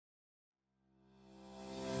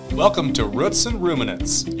Welcome to Roots and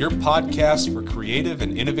Ruminants, your podcast for creative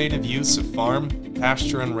and innovative use of farm,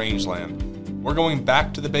 pasture, and rangeland. We're going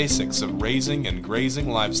back to the basics of raising and grazing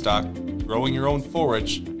livestock, growing your own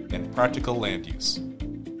forage, and practical land use.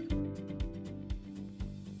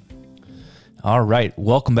 All right,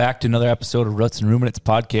 welcome back to another episode of Roots and Ruminants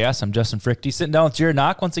podcast. I'm Justin Frichty, sitting down with Jared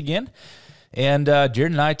Knock once again. And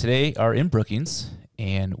Jared and I today are in Brookings,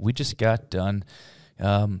 and we just got done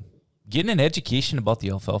getting an education about the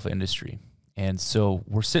alfalfa industry. And so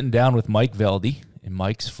we're sitting down with Mike Velde, and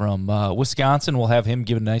Mike's from Wisconsin. We'll have him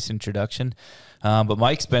give a nice introduction. But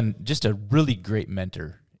Mike's been just a really great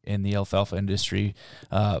mentor in the alfalfa industry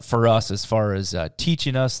for us as far as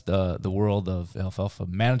teaching us the world of alfalfa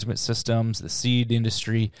management systems, the seed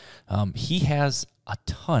industry. He has a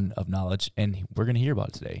ton of knowledge, and we're going to hear about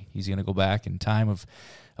it today. He's going to go back in time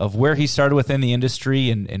of where he started within the industry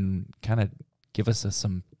and kind of give us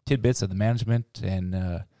some tidbits of the management and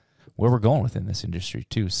where we're going within this industry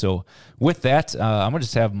too. So with that, I'm going to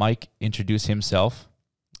just have Mike introduce himself,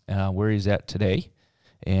 where he's at today,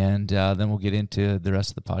 and then we'll get into the rest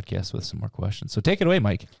of the podcast with some more questions. So take it away,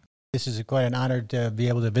 Mike. This is quite an honor to be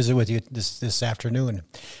able to visit with you this afternoon.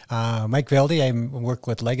 Mike Velde, I work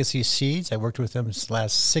with Legacy Seeds. I worked with them the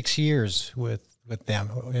last 6 years with them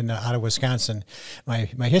out of Wisconsin. My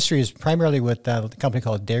history is primarily with a company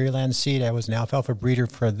called Dairyland Seed. I was an alfalfa breeder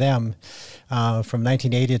for them from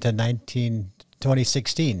 1980 to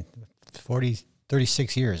 2016,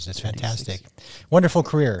 36 years. It's fantastic. Wonderful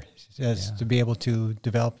career. To be able to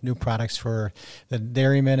develop new products for the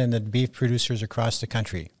dairymen and the beef producers across the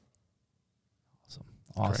country.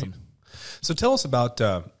 Awesome. Great. So tell us about,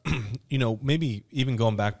 maybe even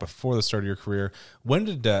going back before the start of your career, when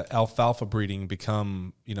did alfalfa breeding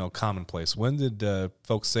become, commonplace? When did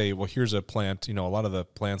folks say, well, here's a plant, a lot of the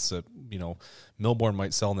plants that, Millborn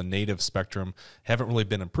might sell in the native spectrum haven't really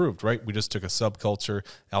been improved, right? We just took a subculture.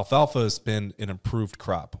 Alfalfa has been an improved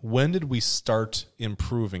crop. When did we start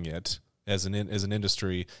improving it as an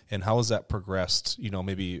industry, and how has that progressed,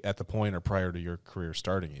 maybe at the point or prior to your career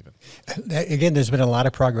starting even? Again, there's been a lot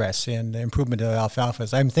of progress in the improvement of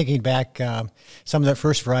alfalfas. I'm thinking back, some of the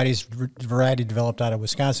first variety developed out of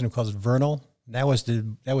Wisconsin called Vernal. That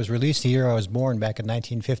was released the year I was born, back in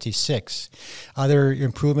 1956. Other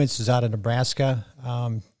improvements is out of Nebraska.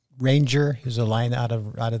 Ranger is a line out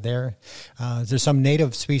of there. There's some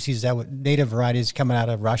native species native varieties coming out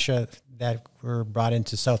of Russia that were brought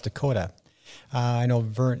into South Dakota. I know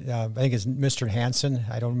I think it's Mr. Hansen.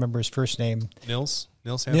 I don't remember his first name. Nils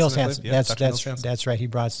Hansen. Nils Hansen. Yeah, that's right. He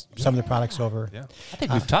brought some of the products over. Yeah. I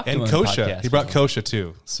think we've talked to him and on the kosher. podcast. He brought kosher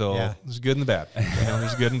too. So yeah. There's good and the bad.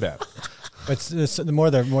 There's good and bad. But the more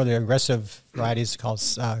the aggressive varieties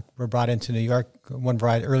were brought into New York. One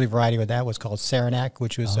early variety of that was called Saranac,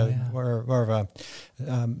 which was more of a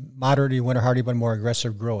moderately winter hardy but more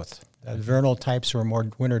aggressive growth. Vernal types were more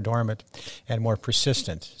winter dormant and more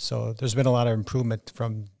persistent. So there's been a lot of improvement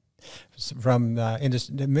from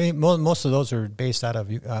industry. Most of those are based out of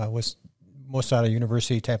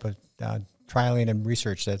university type of trialing and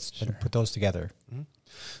research that's put those together. Mm-hmm.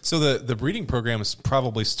 So the breeding program has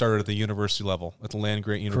probably started at the university level, at the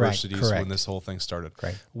land-grant universities. Correct. When this whole thing started.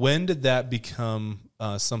 Right. When did that become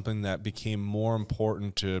something that became more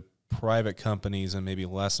important to private companies and maybe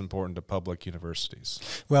less important to public universities?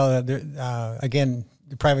 Well, again,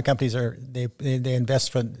 the private companies they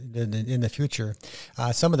invest in the future.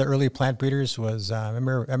 Some of the early plant breeders was I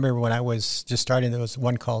remember when I was just starting, there was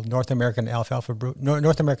one called North American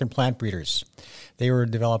Plant Breeders. They were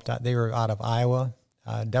out of Iowa.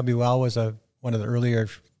 WL was one of the earlier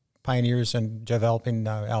pioneers in developing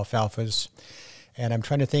alfalfas, and I'm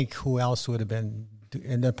trying to think who else would have been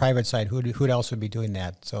in the private side. Who else would be doing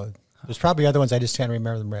that? So there's probably other ones. I just can't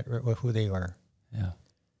remember who they were. Yeah.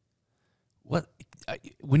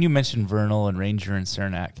 When you mentioned Vernal and Ranger and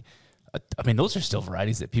Saranac, those are still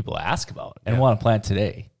varieties that people ask about and want to plant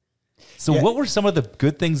today. So what were some of the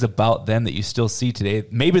good things about them that you still see today?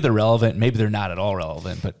 Maybe they're relevant, maybe they're not at all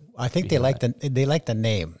relevant, but I think they like the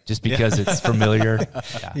name just because it's familiar.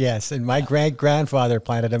 Yeah. Yes, and my great grandfather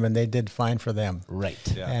planted them, and they did fine for them. Right.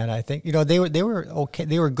 Yeah. And I think they were okay.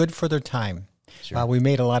 They were good for their time. Sure. We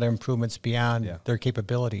made a lot of improvements beyond their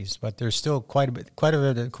capabilities, but there's still quite a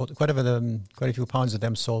few pounds of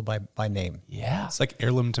them sold by name. Yeah, it's like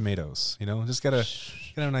heirloom tomatoes. Just gotta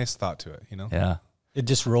get a nice thought to it. Yeah. It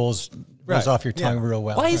just rolls off your tongue real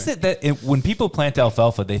well. Why is it that when people plant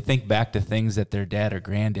alfalfa, they think back to things that their dad or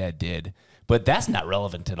granddad did, but that's not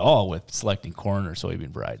relevant at all with selecting corn or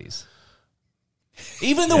soybean varieties?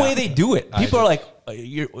 Even the way they do it. People are like,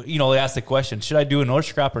 they ask the question, should I do a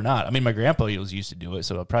North crop or not? My grandpa used to do it,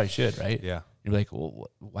 so I probably should, right? Yeah. You're like,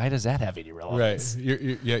 well, why does that have any relevance?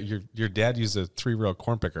 Right. Your dad used a 3-row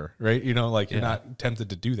corn picker, right? You know, like you're not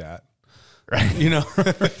tempted to do that. Right. You know,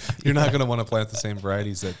 you're not going to want to plant the same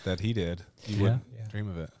varieties that he did. You wouldn't dream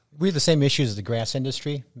of it. We have the same issues as the grass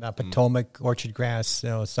industry, Potomac, orchard grass,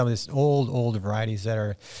 some of these old varieties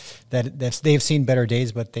that they've seen better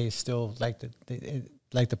days, but they still like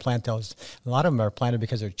to plant those. A lot of them are planted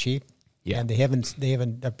because they're cheap. Yeah. And they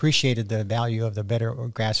haven't appreciated the value of the better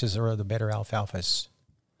grasses or the better alfalfas.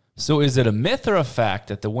 So is it a myth or a fact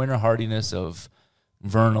that the winter hardiness of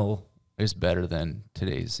vernal is better than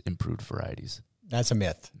today's improved varieties? That's a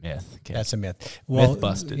myth. Okay. That's a myth. Well, myth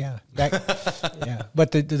busted. Yeah. Yeah.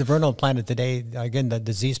 But the vernal planted today, again, the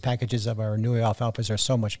disease packages of our new alfalfas are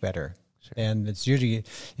so much better. Sure. And it's usually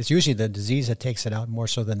the disease that takes it out more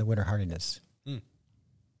so than the winter hardiness.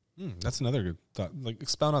 That's another good thought. Like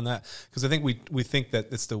expound on that, because I think we think that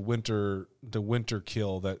it's the winter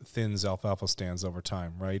kill that thins alfalfa stands over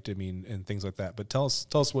time, right? I mean, and things like that. But tell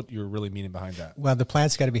us what you're really meaning behind that. Well, the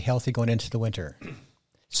plant's got to be healthy going into the winter.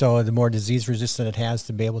 So the more disease resistant it has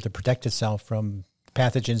to be able to protect itself from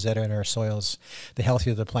pathogens that are in our soils, the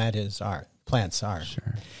healthier the plants are.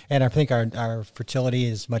 Sure. And I think our fertility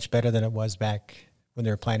is much better than it was back when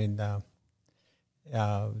they were planting the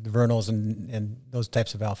vernals and those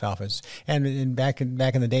types of alfalfas. And back in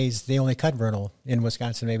the days, they only cut vernal in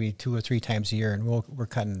Wisconsin maybe 2 or 3 times a year, and we're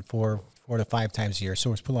cutting 4 to 5 times a year.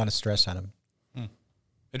 So it's put a lot of stress on them.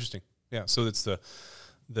 Interesting. Yeah. So it's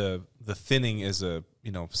the thinning is a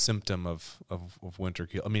symptom of winter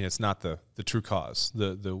kill. I mean, it's not the true cause.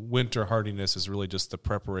 The winter hardiness is really just the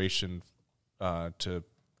preparation to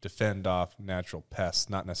defend off natural pests,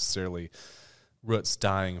 not necessarily roots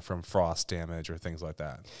dying from frost damage or things like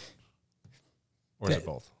that. Or is it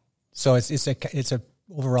both? So it's a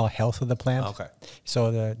overall health of the plant. Okay.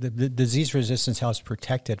 So the disease resistance helps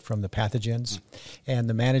protect it from the pathogens, and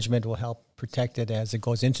the management will help protect it as it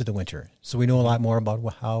goes into the winter. So we know a lot more about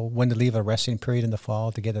when to leave a resting period in the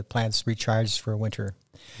fall to get the plants recharged for winter,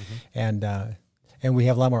 and we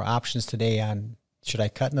have a lot more options today on should I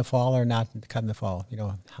cut in the fall or not cut in the fall.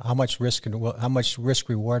 How much risk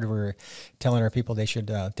reward we're telling our people they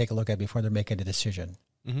should take a look at before they're making a decision.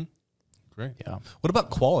 Mm-hmm. Great. Yeah. What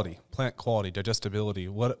about quality, plant quality, digestibility?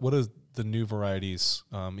 What are the new varieties,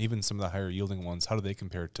 even some of the higher yielding ones? How do they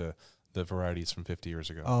compare to the varieties from 50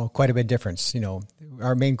 years ago? Oh, quite a bit difference.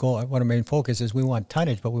 Our main goal, our main focus is we want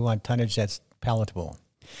tonnage, but we want tonnage that's palatable.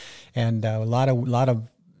 And a lot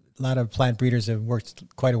of plant breeders have worked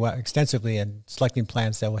extensively in selecting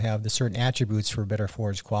plants that will have the certain attributes for better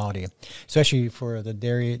forage quality. Especially for the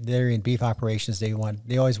dairy and beef operations, they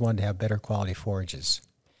always want to have better quality forages.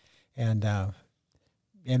 And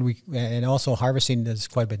also harvesting is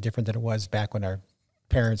quite a bit different than it was back when our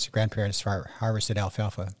grandparents harvested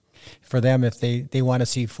alfalfa. For them, if they want to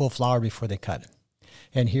see full flower before they cut,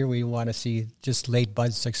 and here we want to see just late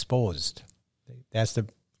buds exposed. That's to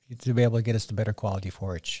be able to get us the better quality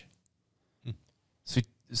forage.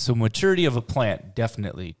 So maturity of a plant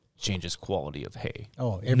definitely changes quality of hay.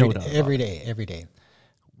 Oh, every day.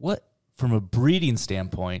 What, from a breeding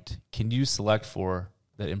standpoint, can you select for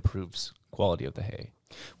that improves quality of the hay?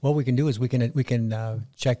 What we can do is we can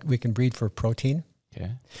breed for protein.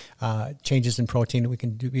 Okay. Changes in protein. We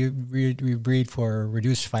can we breed for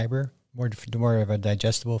reduced fiber, more of a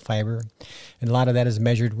digestible fiber, and a lot of that is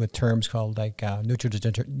measured with terms called like neutral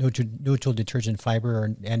detergent fiber, or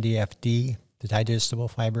NDFD, the digestible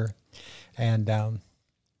fiber, and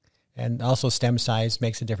also stem size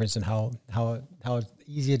makes a difference in how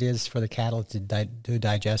easy it is for the cattle to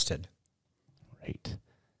digest it. Right.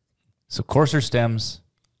 So coarser stems,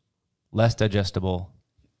 less digestible,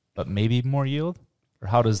 but maybe more yield? Or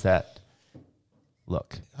how does that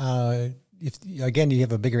look? If again you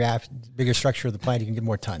have a bigger structure of the plant, you can get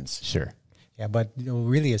more tons. Sure. Yeah, but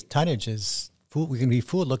really, as tonnage is food. We can be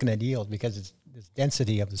food looking at yield because it's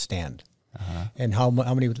density of the stand, and how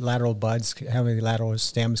many lateral buds, how many lateral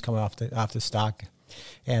stems come off the stalk,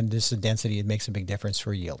 and this density. It makes a big difference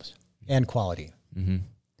for yield and quality. Mm-hmm.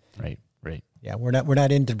 Right. Yeah, we're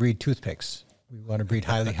not in to breed toothpicks. We want to breed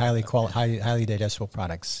highly digestible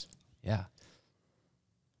products. Yeah.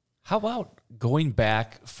 How about going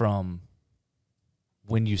back from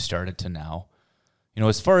when you started to now?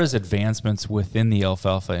 As far as advancements within the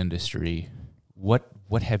alfalfa industry, what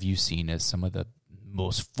have you seen as some of the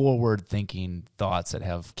most forward-thinking thoughts that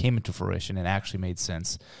have came into fruition and actually made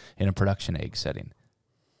sense in a production egg setting?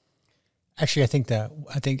 Actually, I think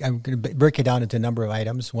I'm going to break it down into a number of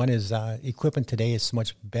items. One is equipment today is so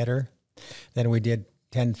much better than we did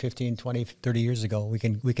 10, 15, 20, 30 years ago. We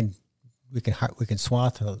can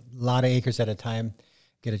swath a lot of acres at a time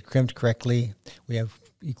get it crimped correctly. We have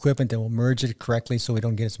equipment that will merge it correctly so we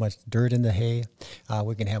don't get as much dirt in the hay.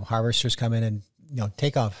 We can have harvesters come in and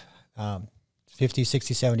take off 50,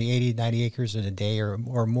 60, 70, 80, 90 acres in a day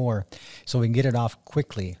or more, so we can get it off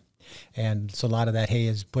quickly. And so a lot of that hay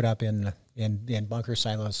is put up in bunker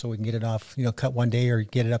silos, so we can get it off, cut one day or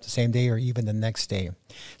get it up the same day or even the next day.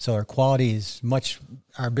 So our quality is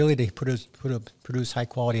our ability to produce high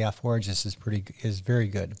quality off forages is very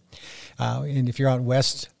good. And if you're out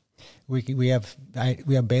west, we have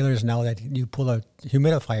balers now that you pull a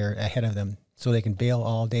humidifier ahead of them, so they can bale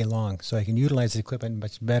all day long. So they can utilize the equipment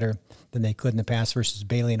much better than they could in the past versus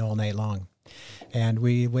baling all night long. And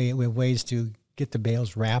we have ways to get the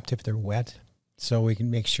bales wrapped if they're wet, so we can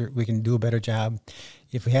make sure we can do a better job.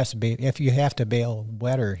 If you have to bale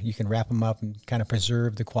wetter, you can wrap them up and kind of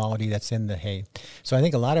preserve the quality that's in the hay. So I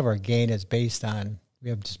think a lot of our gain is based on we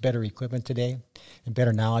have just better equipment today and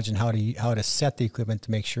better knowledge in how to set the equipment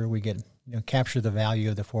to make sure we get capture the value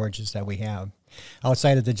of the forages that we have.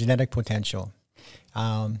 Outside of the genetic potential,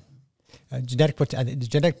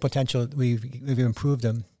 genetic potential, we've improved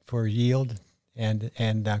them for yield and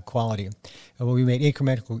quality. We made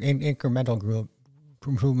incremental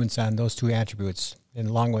improvements on those two attributes, and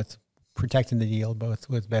along with protecting the yield, both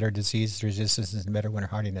with better disease resistance and better winter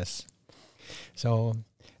hardiness. So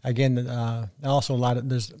again, also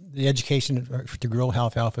there's the education to grow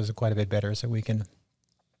alfalfa is quite a bit better, so we can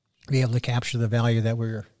be able to capture the value that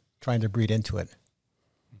we're trying to breed into it.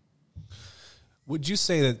 Would you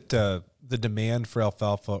say that the demand for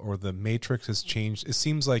alfalfa or the matrix has changed? It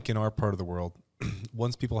seems like in our part of the world,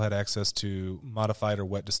 once people had access to modified or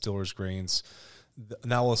wet distillers grains,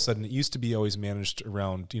 now all of a sudden it used to be always managed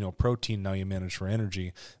around protein. Now you manage for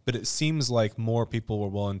energy, but it seems like more people were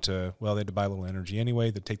willing to, they had to buy a little energy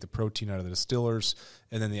anyway. They take the protein out of the distillers,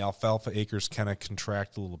 and then the alfalfa acres kind of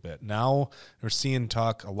contract a little bit. Now we're seeing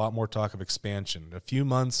a lot more talk of expansion. A few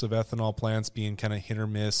months of ethanol plants being kind of hit or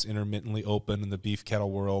miss, intermittently open in the beef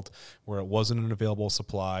cattle world where it wasn't an available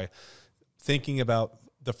supply. Thinking about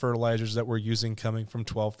the fertilizers that we're using coming from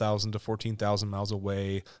 12,000 to 14,000 miles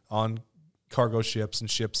away on cargo ships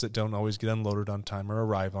and ships that don't always get unloaded on time or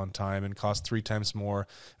arrive on time and cost 3 times more.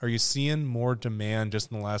 Are you seeing more demand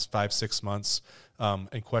just in the last 5-6 months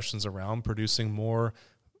and questions around producing more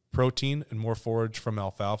protein and more forage from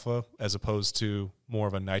alfalfa as opposed to more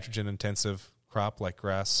of a nitrogen intensive crop like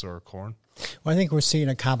grass or corn? Well, I think we're seeing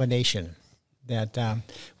a combination that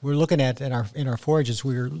we're looking at in our forages.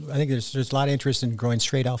 I think there's a lot of interest in growing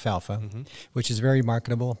straight alfalfa, which is very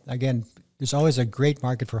marketable. Again, there's always a great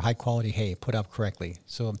market for high quality hay put up correctly.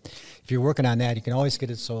 So if you're working on that, you can always get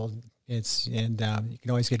it sold. You can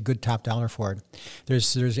always get good top dollar for it.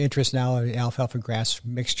 There's interest now in alfalfa grass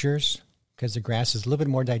mixtures because the grass is a little bit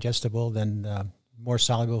more digestible than more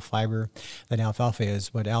soluble fiber than alfalfa is.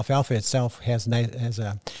 But alfalfa itself has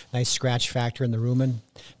a nice scratch factor in the rumen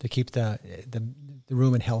to keep the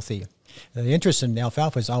rumen healthy. The interest in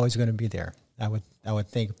alfalfa is always going to be there, I would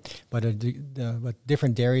think, but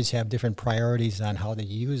different dairies have different priorities on how they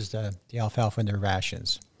use the alfalfa in their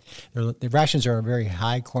rations. The rations are very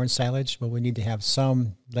high corn silage, but we need to have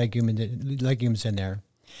some legumes in there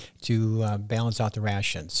to balance out the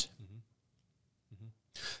rations.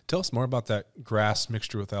 Tell us more about that grass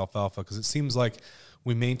mixture with alfalfa, because it seems like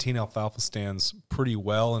we maintain alfalfa stands pretty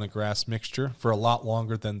well in a grass mixture for a lot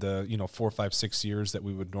longer than the 4, 5, 6 years that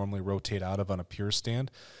we would normally rotate out of on a pure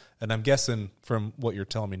stand. And I'm guessing from what you're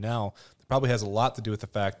telling me now, it probably has a lot to do with the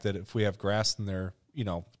fact that if we have grass in there,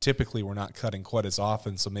 typically we're not cutting quite as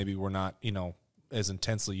often, so maybe we're not, as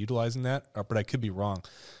intensely utilizing that. But I could be wrong.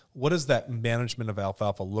 What does that management of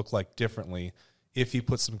alfalfa look like differently if you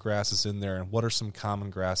put some grasses in there, and what are some common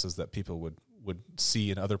grasses that people would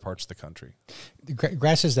see in other parts of the country? The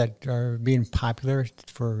grasses that are being popular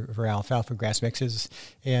for alfalfa grass mixes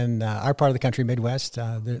in our part of the country, Midwest,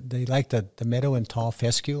 they like the meadow and tall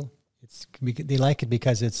fescue. They like it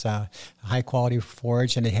because it's a high quality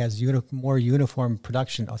forage and it has more uniform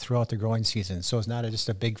production throughout the growing season. So it's not just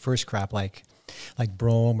a big first crop like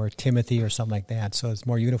brome or timothy or something like that. So it's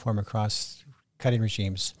more uniform across cutting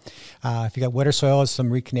regimes. If you got wetter soil, some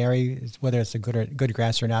Reed Canary, whether it's a good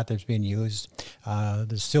grass or not that's being used.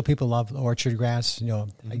 There's still people love orchard grass.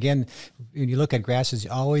 Again, when you look at grasses, you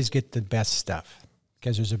always get the best stuff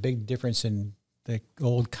because there's a big difference in the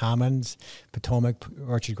old commons, Potomac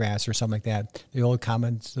orchard grass or something like that. The old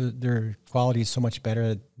commons, their quality is so much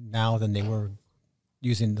better now than they were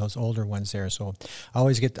using those older ones there. So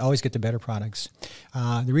always get the better products.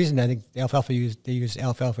 The reason I think they use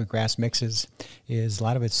alfalfa grass mixes is a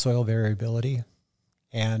lot of it's soil variability,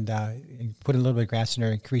 and putting a little bit of grass in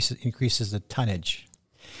there increases the tonnage.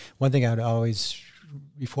 One thing I would always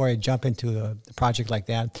before I jump into a project like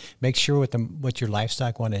that, make sure what your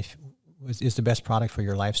livestock want is the best product for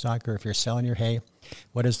your livestock, or if you're selling your hay,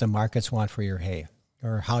 what does the markets want for your hay,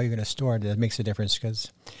 or how you're going to store it. That makes a difference,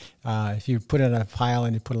 because if you put it in a pile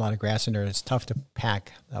and you put a lot of grass in there, it's tough to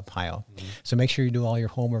pack a pile. Mm-hmm. So make sure you do all your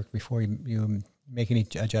homework before you make any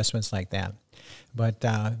adjustments like that. But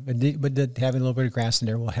having a little bit of grass in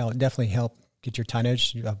there will definitely help get your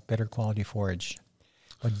tonnage, a better quality forage.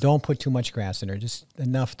 But don't put too much grass in there. Just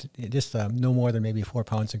enough, no more than maybe 4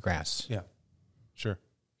 pounds of grass. Yeah, sure.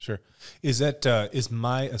 Is that is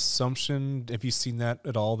my assumption? Have you seen that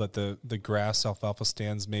at all? That the grass alfalfa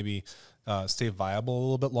stands maybe stay viable a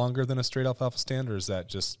little bit longer than a straight alfalfa stand, or is that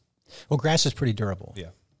just? Well, grass is pretty durable. Yeah.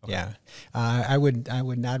 Okay. Yeah. I would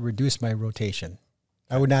not reduce my rotation.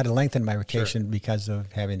 I would not lengthen my rotation because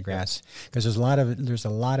of having grass, because there's a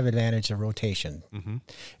lot of advantage of rotation. Mm-hmm.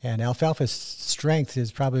 And alfalfa's strength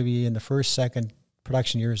is probably in the first, second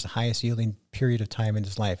production year is the highest yielding period of time in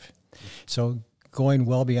his life. Mm-hmm. So going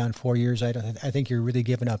well beyond 4 years, I think you're really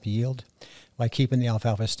giving up yield by keeping the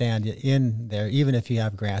alfalfa stand in there, even if you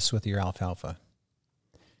have grass with your alfalfa.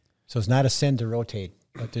 So it's not a sin to rotate,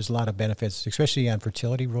 but there's a lot of benefits, especially on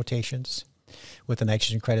fertility rotations with the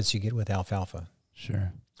nitrogen credits you get with alfalfa.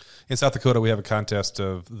 Sure. In South Dakota, we have a contest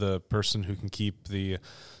of the person who can keep the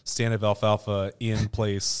stand of alfalfa in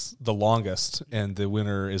place the longest, and the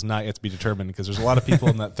winner is not yet to be determined, because there's a lot of people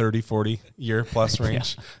in that 30, 40 year plus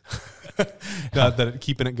range that are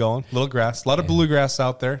keeping it going. Little grass, a lot of bluegrass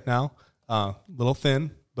out there now, little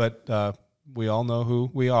thin, but we all know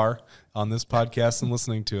who we are on this podcast and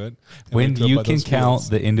listening to it. When you can count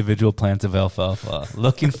the individual plants of alfalfa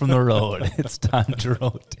looking from the road, it's time to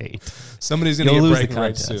rotate. Somebody's going to get bragging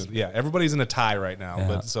rights soon. Yeah, everybody's in a tie right now,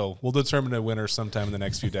 but so we'll determine a winner sometime in the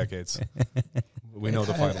next few decades. We know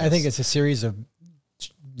the finalists. I think it's a series of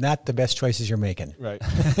not the best choices you're making. Right.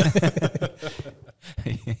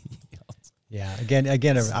 Yeah.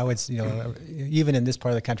 Again, I would, even in this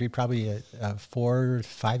part of the country, probably a 4 or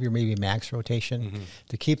 5 year maybe max rotation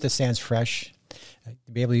to keep the stands fresh,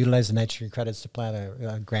 to be able to utilize the nitrogen credits to plant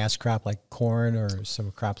a grass crop like corn or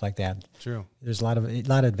some crop like that. True. There's a lot of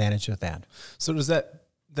advantage with that. So does that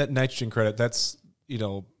nitrogen credit? That's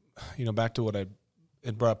back to what I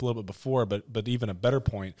had brought up a little bit before, but even a better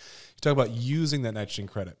point. You talk about using that nitrogen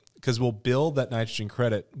credit, because we'll build that nitrogen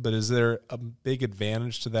credit, but is there a big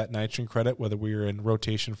advantage to that nitrogen credit, whether we are in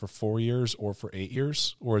rotation for 4 years or for 8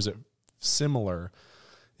 years, or is it similar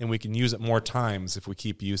and we can use it more times if we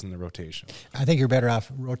keep using the rotation? I think you're better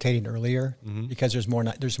off rotating earlier because there's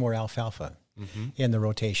more alfalfa in the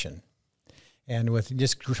rotation. And with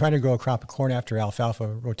just trying to grow a crop of corn after alfalfa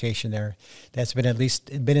rotation that's been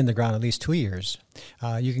in the ground at least 2 years,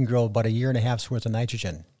 you can grow about 1.5 years worth of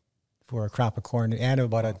nitrogen for a crop of corn and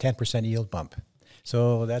about a 10% yield bump.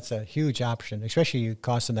 So that's a huge option, especially the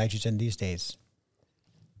cost of nitrogen these days.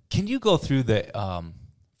 Can you go through the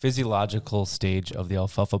physiological stage of the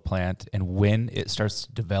alfalfa plant and when it starts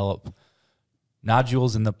to develop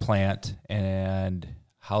nodules in the plant, and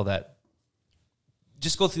how that,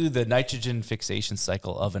 just go through the nitrogen fixation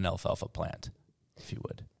cycle of an alfalfa plant, if you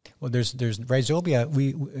would? Well, there's rhizobia.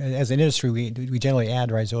 We, as an industry, we generally add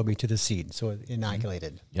rhizobia to the seed, so it's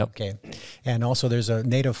inoculated. Yep. Okay. And also there's a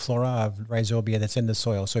native flora of rhizobia that's in the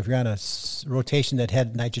soil. So if you're on a rotation that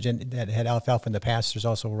had nitrogen, that had alfalfa in the past, there's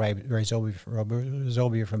also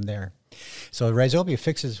rhizobia from there. So rhizobia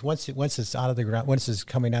fixes once it's out of the ground, once it's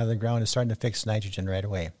coming out of the ground, it's starting to fix nitrogen right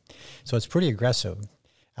away. So it's pretty aggressive.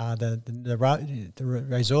 The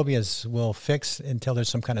rhizobias will fix until there's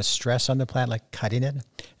some kind of stress on the plant, like cutting it.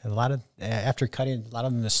 And after cutting, a lot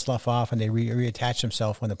of them just slough off and they reattach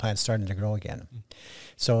themselves when the plant's starting to grow again.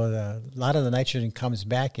 So a lot of the nitrogen comes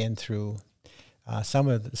back in through some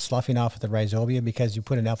of the sloughing off of the rhizobia, because you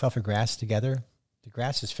put an alfalfa grass together, the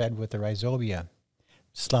grass is fed with the rhizobia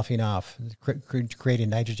sloughing off, creating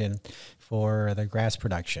nitrogen for the grass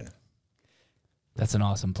production. That's an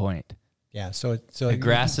awesome point. Yeah, so the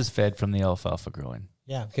grass is fed from the alfalfa growing.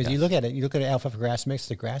 Yeah, because you look at an alfalfa grass mix.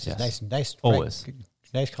 The grass is nice, always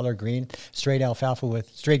nice color green. Straight alfalfa with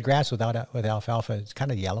straight grass with alfalfa, it's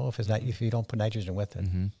kind of yellow if you don't put nitrogen with it.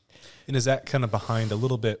 Mm-hmm. And is that kind of behind a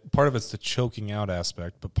little bit? Part of it's the choking out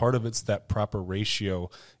aspect, but part of it's that proper ratio.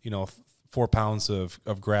 4 pounds of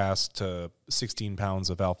grass to 16 pounds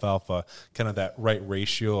of alfalfa. Kind of that right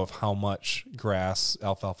ratio of how much grass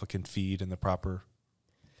alfalfa can feed in the proper.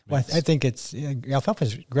 Well, I think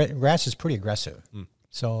grass is pretty aggressive.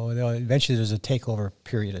 So eventually there's a takeover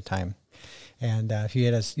period of time. And if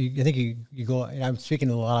you you go, and I'm speaking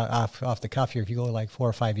a lot off the cuff here, if you go like 4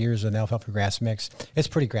 or 5 years with an alfalfa grass mix, it's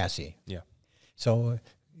pretty grassy. Yeah. So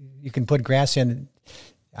you can put grass in.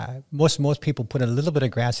 Most people put a little bit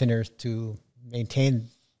of grass in there to maintain,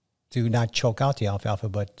 to not choke out the alfalfa,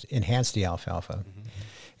 but enhance the alfalfa.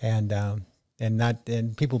 And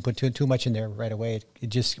people put too much in there right away. It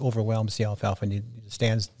just overwhelms the alfalfa, and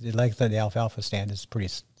the length of the alfalfa stand is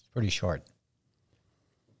pretty short.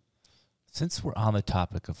 Since we're on the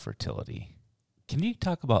topic of fertility, can you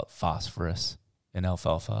talk about phosphorus in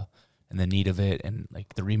alfalfa and the need of it, and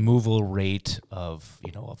like the removal rate of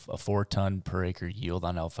a 4 ton per acre yield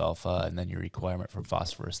on alfalfa, and then your requirement for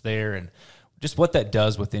phosphorus there, and just what that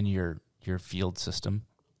does within your field system?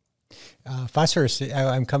 Phosphorus,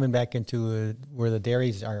 I'm coming back into where the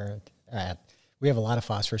dairies are at. We have a lot of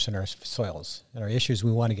phosphorus in our soils, and our issue is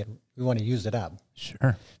we want to use it up.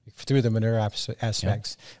 Sure. Through the manure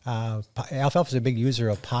aspects. Yep. Alfalfa is a big user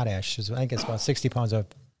of potash. I think it's about 60 pounds of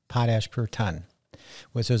potash per ton,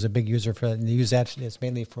 which is a big user for. And they use that. It's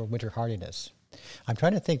mainly for winter hardiness. I'm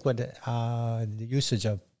trying to think what the usage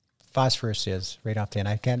of phosphorus is right off the hand.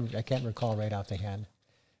 I can't recall right off the hand,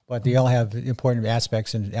 but they all have important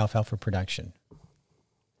aspects in alfalfa production.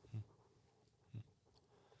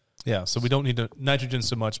 Yeah, so we don't need nitrogen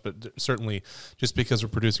so much, but certainly just because we're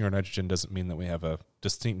producing our nitrogen doesn't mean that we have a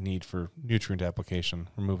distinct need for nutrient application,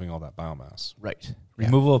 removing all that biomass. Right. Yeah.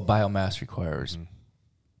 Removal of biomass requires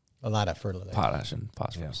a lot of fertilizer, potash and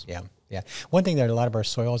phosphorus. Yeah. One thing that a lot of our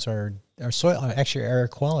soils actually air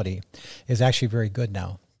quality is actually very good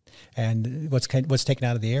now, and what's taken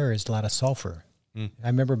out of the air is a lot of sulfur. I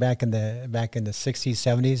remember back in the 60s,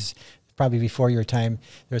 70s. Probably before your time,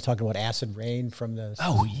 they were talking about acid rain from the.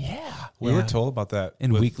 Oh yeah, we were told about that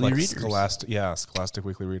in weekly readers. Scholastic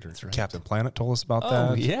weekly readers. Right. Captain Planet told us about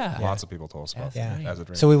that. Oh yeah, lots of people told us about acid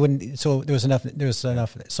rain. So we wouldn't. So there was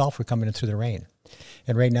enough sulfur coming in through the rain,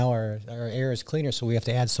 and right now our air is cleaner, so we have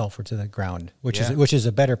to add sulfur to the ground, which is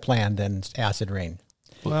a better plan than acid rain.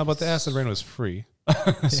 Well, but the acid rain was free.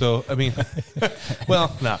 So I mean,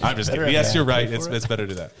 well, no, I'm just kidding. Yes, you're right. It's better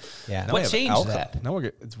to do that. Yeah. Now what changed that? Now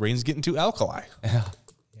rain's getting too alkali. Yeah.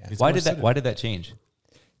 Why did that change?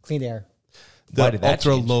 Clean air. The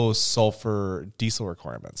ultra low sulfur diesel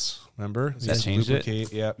requirements. Remember? That changed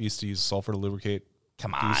it. Yeah, used to use sulfur to lubricate.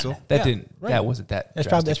 Come on, diesel. That didn't. Right. That wasn't that.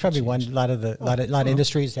 That's probably one. A lot of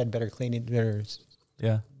industries had better cleaning. Better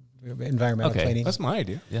environmental cleaning. That's my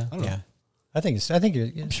idea. Yeah. I don't know. I think it's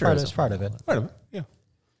part of it. Part of it, yeah.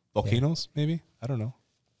 Volcanoes, maybe? I don't know.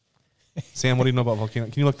 Sam, what do you know about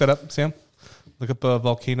volcanoes? Can you look that up, Sam? Look up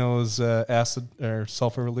volcanoes acid or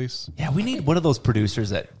sulfur release. Yeah, we need one of those producers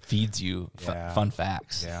that feeds you fun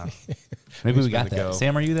facts. Yeah. Maybe we got that. Go.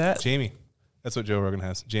 Sam, are you that? Jamie. That's what Joe Rogan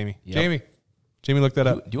has. Jamie. Yep. Jamie, look that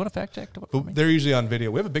up. Do you want to fact check? They're usually on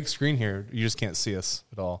video. We have a big screen here. You just can't see us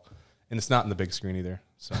at all. And it's not in the big screen either.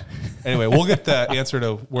 So anyway, we'll get the answer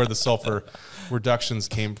to where the sulfur reductions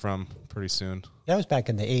came from pretty soon. That was back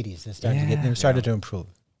in the 80s. They started to improve.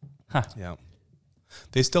 Huh. Yeah.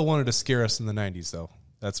 They still wanted to scare us in the 90s, though.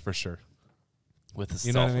 That's for sure. With the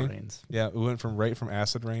sulfur rains. Yeah, we went from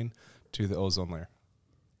acid rain to the ozone layer.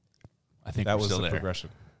 I think that was the still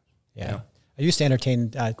progression. Yeah. I used to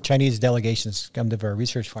entertain Chinese delegations come to our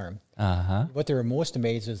research farm. What they were most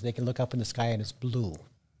amazed is they can look up in the sky and it's blue.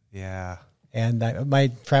 Yeah. And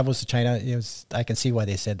my travels to China, I can see why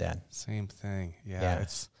they said that. Same thing. Yeah.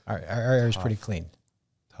 It's our air is pretty clean.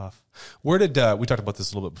 Tough. Where did we talked about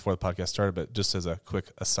this a little bit before the podcast started, but just as a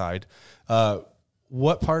quick aside,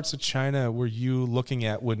 what parts of China were you looking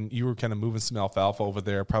at when you were kind of moving some alfalfa over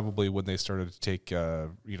there? Probably when they started to take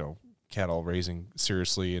cattle raising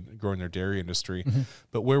seriously and growing their dairy industry. Mm-hmm.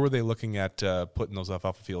 But where were they looking at putting those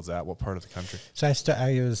alfalfa fields at? What part of the country? So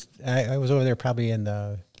I was over there probably in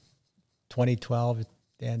the 2012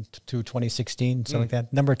 and to 2016, something like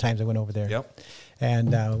that. Number of times I went over there. Yep.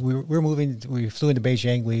 And we were moving. We flew into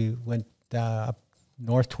Beijing. We went up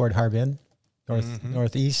north toward Harbin,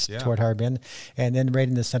 northeast toward Harbin, and then right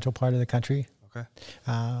in the central part of the country. Okay.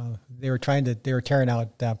 They were tearing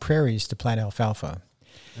out prairies to plant alfalfa,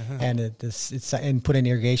 and and put in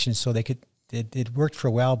irrigation so they could. It worked for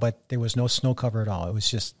a while, but there was no snow cover at all. It was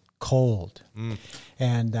just cold,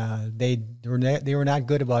 and they were not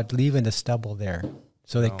good about leaving the stubble there.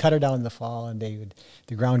 So they cut her down in the fall, and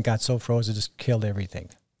the ground got so frozen, it just killed everything.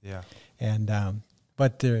 Yeah. And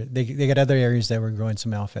but they got other areas that were growing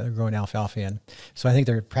alfalfa in. So I think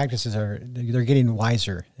their practices they're getting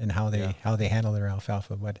wiser in how they handle their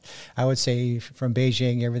alfalfa. But I would say from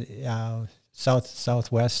Beijing,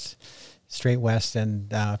 southwest, straight west,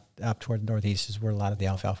 and up toward the northeast is where a lot of the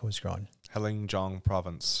alfalfa was grown. Heilongjiang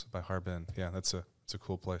Province by Harbin. Yeah, it's a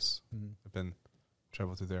cool place. I've been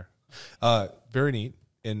traveled through there. Very neat.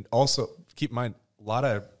 And also keep in mind, a lot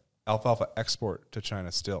of alfalfa export to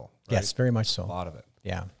China still. Right? Yes, very much so. A lot of it.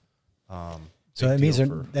 Yeah. So that means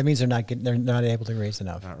they're not able to raise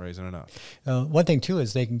enough. Not raising enough. One thing too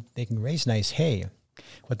is they can raise nice hay,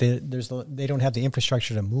 but they don't have the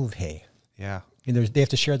infrastructure to move hay. Yeah. And they have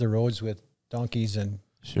to share the roads with donkeys and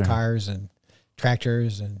cars and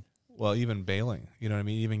tractors and. Well, even baling, you know what I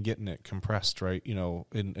mean? Even getting it compressed, right? You know,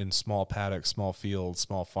 in small paddocks, small fields,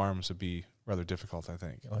 small farms would be rather difficult, I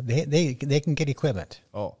think. They can get equipment.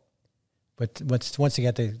 Oh. But once they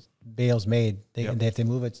get the bales made, they have to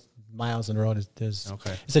move it miles on the road.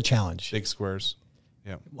 It's a challenge. Big squares.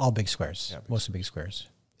 Yeah. All big squares. Mostly big squares.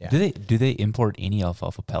 Yeah. Do they import any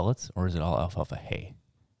alfalfa pellets, or is it all alfalfa hay?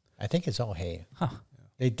 I think it's all hay. Huh.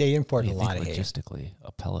 They import a lot of hay. Logistically,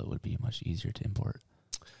 a pellet would be much easier to import.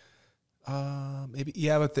 Maybe,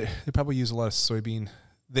 yeah, but they probably use a lot of soybean.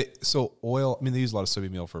 Oil, I mean, they use a lot of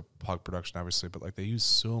soybean meal for hog production, obviously, but like they use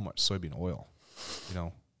so much soybean oil, you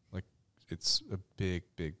know, like it's a big,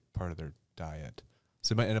 big part of their diet.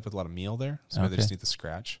 So they might end up with a lot of meal there. So maybe they just need the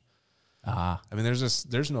scratch. I mean,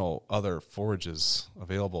 there's no other forages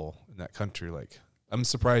available in that country. Like, I'm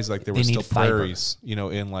surprised, like there were still prairies, you know,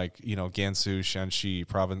 in like, you know, Gansu, Shanxi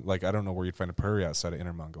province. Like, I don't know where you'd find a prairie outside of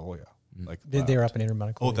Inner Mongolia. Like they're up in Inner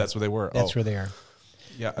Mongolia. Oh, that's where they were. That's where they are.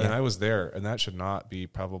 Yeah, and I was there, and that should not be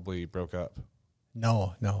probably broke up.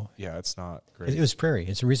 No. Yeah, it's not great. It was prairie.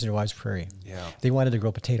 It's the reason why it's prairie. Yeah. They wanted to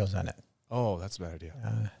grow potatoes on it. Oh, that's a bad idea.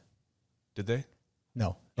 Did they?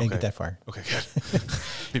 No, they didn't get that far. Okay, good.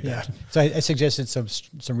 Be bad. So I suggested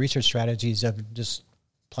some research strategies of just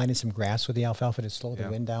planting some grass with the alfalfa to slow the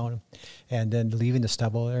wind down, and then leaving the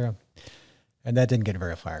stubble there, and that didn't get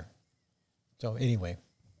very far. So anyway.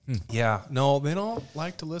 Yeah, no, they don't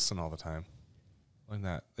like to listen all the time. Like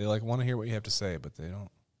that, they like want to hear what you have to say, but they don't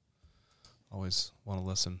always want to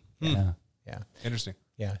listen. Yeah. Interesting.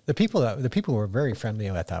 Yeah, the people were very friendly.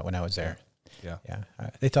 I thought when I was there. Yeah.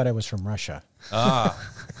 They thought I was from Russia.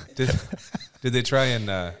 Did they try and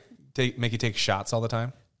make you take shots all the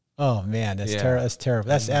time? Oh man, that's terrible. That's terrible.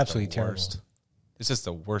 That's absolutely terrible. It's just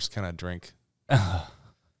the worst kind of drink.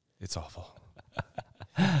 It's awful.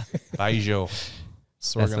 Baijiu.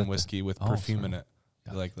 Sorghum whiskey with perfume in it.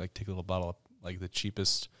 You like take a little bottle of like the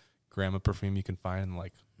cheapest gram of perfume you can find and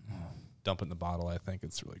like dump it in the bottle. I think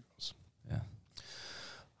it's really gross. Yeah.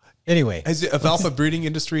 Anyway, has the alfalfa breeding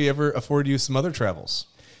industry ever afforded you some other travels?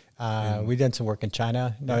 We did some work in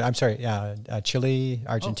China. No, I'm sorry. Chile,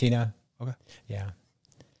 Argentina. Oh, okay. Yeah.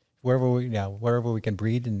 Wherever we can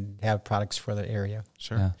breed and have products for the area.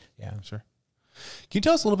 Sure. Yeah. Sure. Can you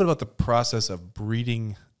tell us a little bit about the process of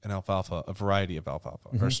breeding an alfalfa, a variety of alfalfa,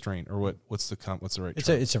 or a strain, or what's the right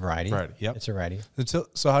term? It's a variety. Yep. It's a variety.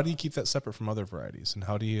 So how do you keep that separate from other varieties, and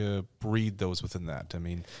how do you breed those within that? I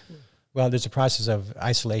mean, well, there's a process of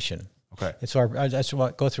isolation. Okay. And so I just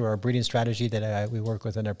want to go through our breeding strategy that we work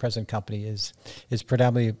with in our present company is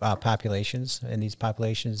predominantly populations, and these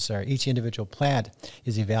populations are each individual plant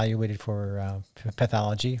is evaluated for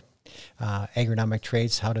pathology. Agronomic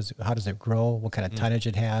traits, how does it grow, what kind of tonnage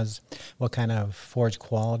it has, what kind of forage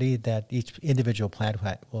quality that each individual plant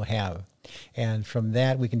will have. And from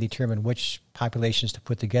that, we can determine which populations to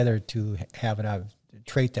put together to have a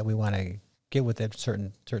trait that we want to get with a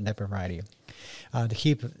certain type of variety. To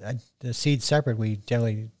keep the seeds separate, we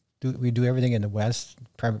generally do everything in the West,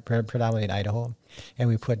 predominantly in Idaho, and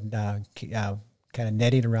we put kind of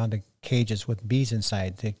netting around the cages with bees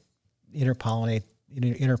inside to interpollinate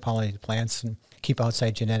plants and keep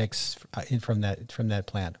outside genetics from that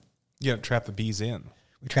plant. Yeah, trap the bees in.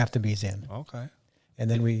 We trap the bees in. Okay. And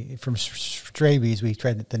then from stray bees, we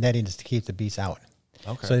try the netting is to keep the bees out.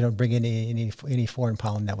 Okay. So they don't bring in any foreign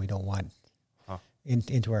pollen that we don't want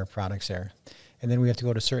into our products there. And then we have to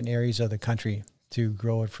go to certain areas of the country to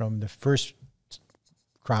grow it from the first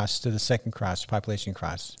cross to the second cross, population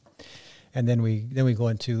cross. And then we go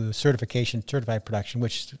into certified production,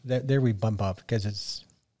 which there we bump up because it's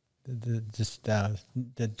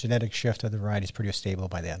the genetic shift of the variety is pretty stable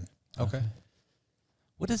by then. Okay.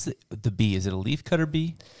 What is the bee? Is it a leaf cutter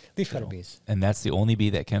bee? Leaf cutter bees. And that's the only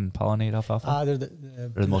bee that can pollinate alfalfa? They're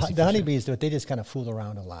the honeybees, they just kind of fool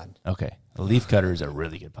around a lot. Okay. The leaf cutter is a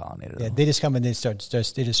really good pollinator. Yeah, they just come and they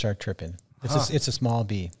just start tripping. It's a small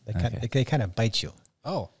bee. They kind of bite you.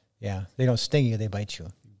 Oh. Yeah. They don't sting you, they bite you.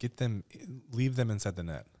 Leave them inside the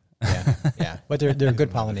net. Yeah. But they're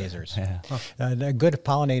good pollinators. Yeah. A good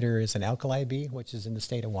pollinator is an alkali bee, which is in the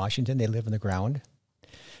state of Washington. They live in the ground,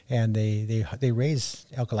 and they raise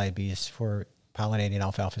alkali bees for pollinating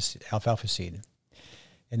alfalfa seed,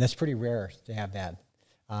 and that's pretty rare to have that.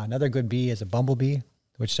 Another good bee is a bumblebee,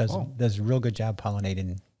 which does a real good job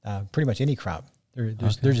pollinating pretty much any crop. They're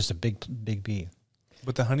just a big bee.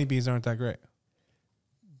 But the honeybees aren't that great.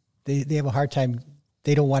 They have a hard time.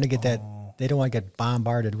 They don't want to get that. They don't want to get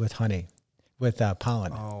bombarded with honey, with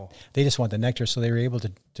pollen. Oh, They just want the nectar, so they were able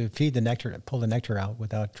to feed the nectar, pull the nectar out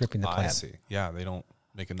without tripping the plant. I see. Yeah, they don't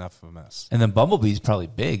make enough of a mess. And then bumblebee's probably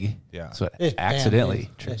big. Yeah. So it It- accidentally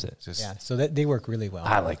bam, trips it. Just Yeah, so they work really well.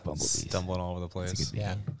 I like bumblebees. stumbling all over the place.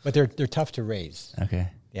 Yeah, but they're tough to raise. Okay.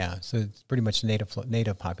 Yeah, so it's pretty much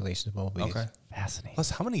native population of bumblebees. Okay. Fascinating. Plus,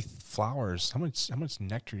 how many flowers? How much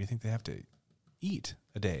nectar do you think they have to eat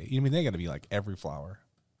a day? I mean, they got to be like every flower.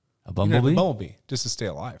 A You know, bumblebee? the bumblebee just to stay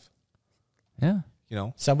alive. Yeah. You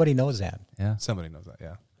know, Somebody knows that. Yeah. somebody knows that.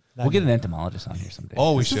 Yeah. We'll get an entomologist on here someday.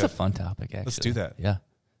 Oh, we this is a should. fun topic, actually. Let's do that. Yeah.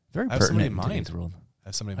 Very I have somebody pertinent in in mind. today's world. I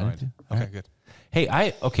have somebody in I mind. do too. Okay, Alright. good.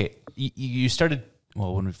 Hey, you started,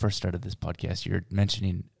 well, when we first started this podcast, you're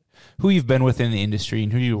mentioning who you've been with in the industry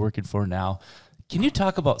and who you're working for now. Can you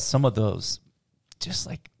talk about some of those, just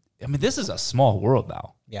like, I mean, this is a small world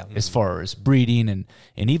now. Yeah. As far as breeding and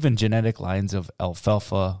even genetic lines of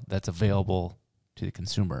alfalfa that's available to the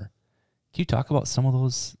consumer. Can you talk about some of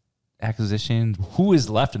those acquisitions? Who is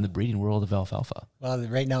left in the breeding world of alfalfa? Well,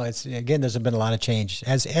 right now there's been a lot of change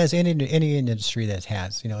as any industry that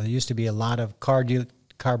has. There used to be a lot of car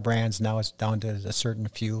brands. Now it's down to a certain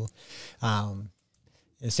few.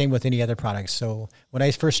 Same with any other products. So when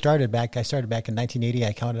I first started back in 1980.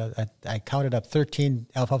 I counted up 13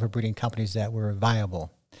 alfalfa breeding companies that were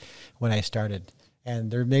viable when I started, and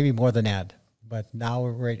there may be more than that. But now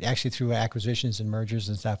we're actually through acquisitions and mergers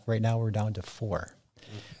and stuff. Right now we're down to 4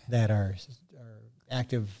 that are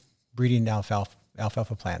active breeding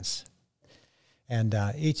alfalfa plants, and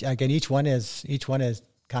each one is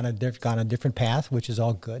kind of gone a different path, which is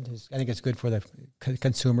all good. I think it's good for the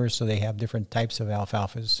consumers, so they have different types of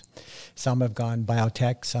alfalfas. Some have gone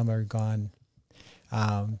biotech, some are gone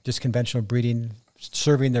just conventional breeding,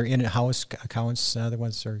 serving their in-house accounts. Other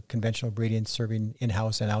ones are conventional breeding, serving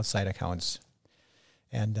in-house and outside accounts.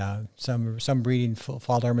 And some breeding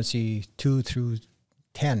fall dormancy 2 through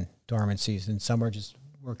 10 dormancies, and some are just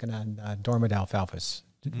working on dormant alfalfas,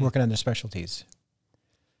 working on their specialties.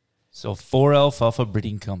 So 4 alfalfa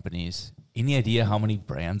breeding companies. Any idea how many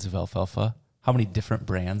brands of alfalfa? How many different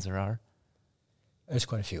brands there are? There's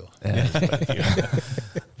quite a few.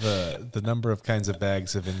 The number of kinds of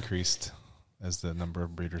bags have increased as the number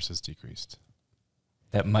of breeders has decreased.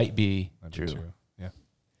 That might be That'd be true. Yeah.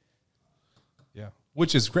 Yeah.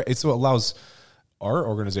 Which is great. So it allows our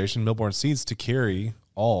organization, Millborn Seeds, to carry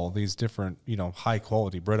all these different, high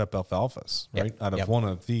quality bred up alfalfas, right? Out of one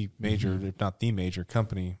of the major, if not the major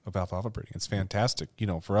company of alfalfa breeding. It's fantastic,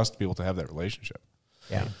 for us to be able to have that relationship.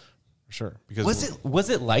 Yeah. For sure. Because Was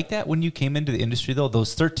it like that when you came into the industry though?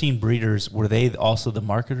 Those 13 breeders, were they also the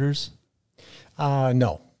marketers?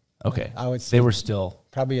 No. Okay. I would say they were still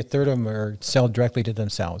probably a third of them are sell directly to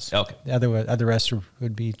themselves. Okay. The other rest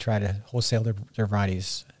would be try to wholesale their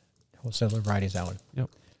varieties out. Yep.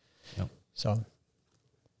 So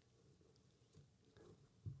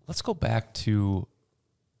let's go back to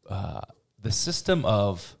the system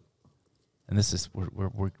of, and this is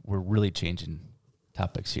we're really changing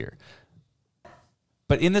topics here.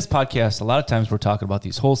 But in this podcast, a lot of times we're talking about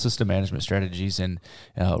these whole system management strategies and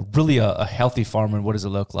really a healthy farm and what does it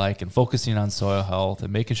look like, and focusing on soil health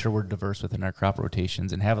and making sure we're diverse within our crop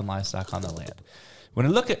rotations and having livestock on the land. When I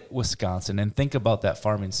look at Wisconsin and think about that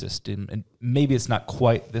farming system, and maybe it's not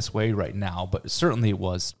quite this way right now, but certainly it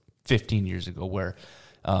was 15 years ago, where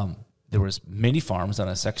there was many farms on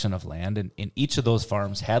a section of land, and each of those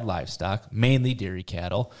farms had livestock, mainly dairy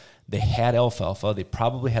cattle. They had alfalfa. They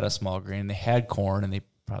probably had a small grain. They had corn, and they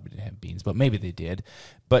probably didn't have beans, but maybe they did.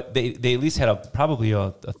 But they at least had probably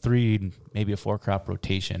a 3, maybe a 4 crop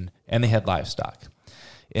rotation, and they had livestock.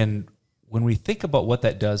 And when we think about what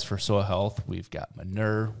that does for soil health, we've got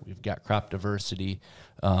manure, we've got crop diversity.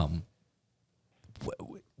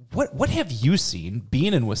 What have you seen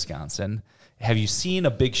being in Wisconsin? Have you seen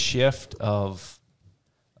a big shift of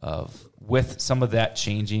with some of that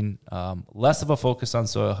changing, less of a focus on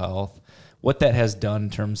soil health, what that has done in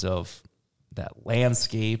terms of that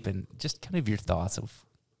landscape, and just kind of your thoughts of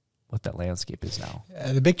what that landscape is now?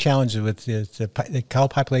 The big challenge with the cow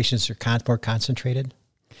populations are more concentrated,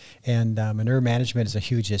 and manure management is a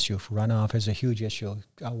huge issue. Runoff is a huge issue.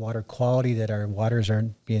 Water quality, that our waters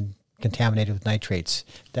aren't being contaminated with nitrates.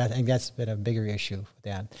 I think that's been a bigger issue with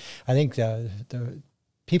that. I think the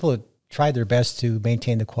people have tried their best to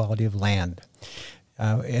maintain the quality of land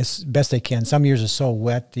as best they can. Some years are so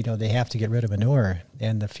wet, they have to get rid of manure,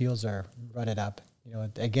 and the fields are rutted up.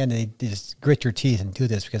 Again, they just grit your teeth and do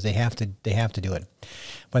this because they have to do it.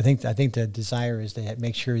 But I think the desire is to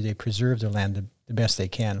make sure they preserve their land the best they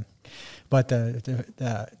can. But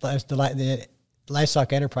the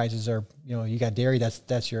livestock enterprises are, you got dairy,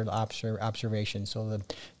 that's your observation. So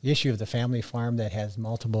the issue of the family farm that has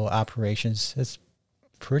multiple operations,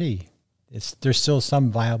 there's still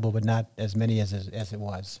some viable, but not as many as it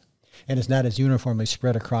was. And it's not as uniformly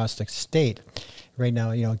spread across the state right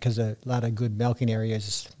now, because a lot of good milking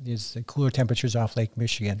areas is the cooler temperatures off Lake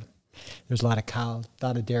Michigan. There's a lot of cows, a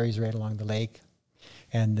lot of dairies right along the lake.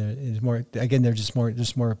 And there's more, again, there's more, if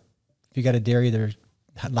you got a dairy, there's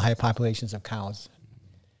high populations of cows.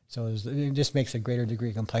 So it just makes a greater degree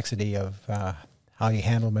of complexity of how you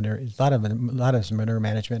handle manure. A lot of manure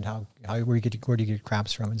management, where do you get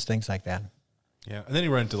crops from and things like that. Yeah. And then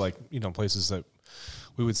you run into places that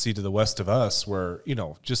we would see to the west of us where,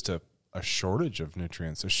 just a shortage of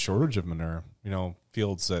nutrients, a shortage of manure,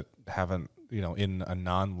 fields that haven't, in a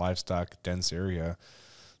non-livestock dense area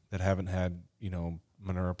that haven't had,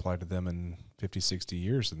 manure applied to them in 50, 60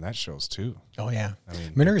 years, and that shows too. Oh, yeah.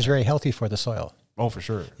 Manure is very healthy for the soil. Oh, for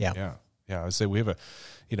sure. Yeah. I would say we have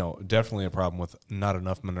definitely a problem with not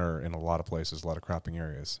enough manure in a lot of places, a lot of cropping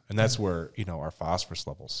areas. And that's where, our phosphorus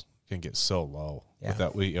levels can get so low. Yeah.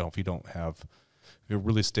 Without if you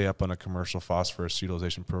really stay up on a commercial phosphorus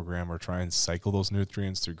utilization program or try and cycle those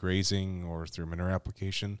nutrients through grazing or through manure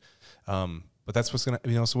application. But that's what's going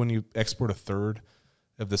to, so when you export a third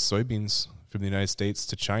of the soybeans from the United States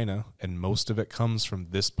to China, and most of it comes from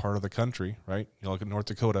this part of the country, right? Look at North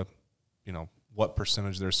Dakota, what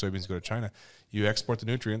percentage of their soybeans go to China. You export the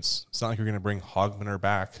nutrients. It's not like you're going to bring hog manure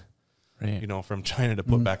back, right, from China to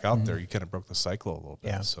put back out there. You kind of broke the cycle a little bit.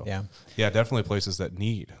 Yeah, so, yeah, definitely places that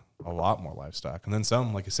need a lot more livestock. And then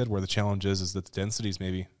some, like I said, where the challenge is that the density is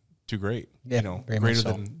maybe too great,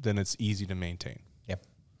 greater than it's easy to maintain. Yep.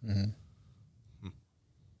 Mm-hmm.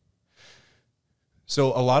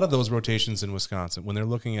 So a lot of those rotations in Wisconsin, when they're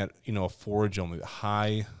looking at, a forage only,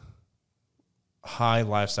 high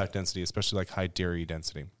livestock density, especially like high dairy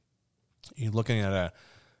density, you're looking at a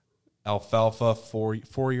alfalfa,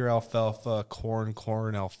 four-year alfalfa,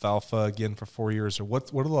 corn, alfalfa again for 4 years, or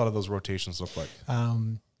what do a lot of those rotations look like?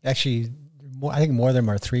 Actually, I think more of them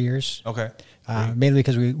are 3 years. Okay. Mainly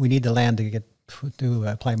because we need the land to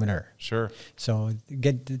apply manure. Sure. So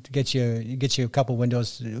get you a couple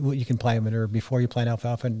windows. You can apply manure before you plant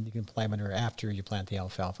alfalfa, and you can apply manure after you plant the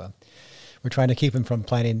alfalfa. We're trying to keep them from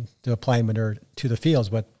applying manure to the fields,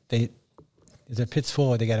 but if the pit's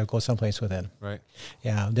full, they got to go someplace with it. Right.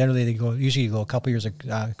 Yeah. Generally, usually you go a couple years of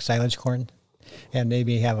silage corn, and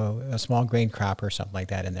maybe have a small grain crop or something like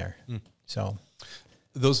that in there. So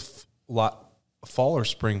those fall or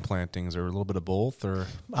spring plantings, or a little bit of both, or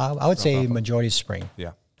I would say majority spring.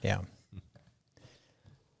 Yeah.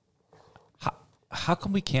 How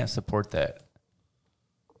come we can't support that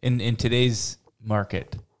in today's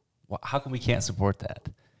market? How come we can't support that?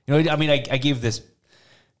 I gave this,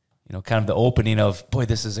 kind of the opening of, boy,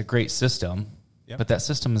 this is a great system, but that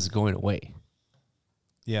system is going away.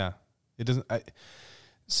 Yeah, it doesn't.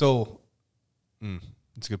 It's a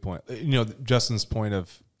good point. Justin's point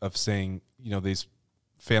of saying, these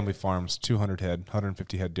family farms, 200 head,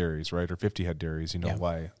 150 head dairies, right? Or 50 head dairies,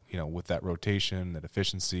 why, with that rotation, that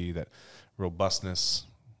efficiency, that robustness.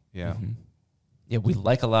 Yeah. Mm-hmm. Yeah. We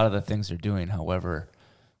like a lot of the things they're doing. However,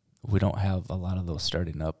 we don't have a lot of those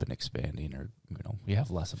starting up and expanding, or, we have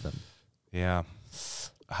less of them. Yeah.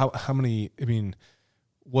 How many,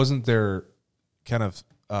 wasn't there kind of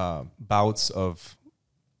bouts of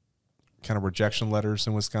kind of rejection letters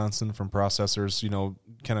in Wisconsin from processors,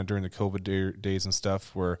 kind of during the COVID days and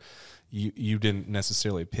stuff, where you didn't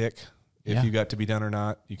necessarily pick if you got to be done or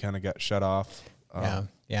not. You kind of got shut off.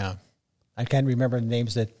 Yeah. I can't remember the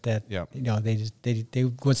names that they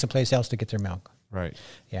went someplace else to get their milk. Right.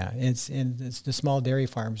 Yeah. It's the small dairy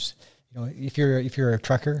farms. If you're a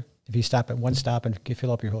trucker, if you stop at one stop and you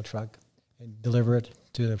fill up your whole truck and deliver it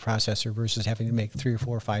to the processor versus having to make 3 or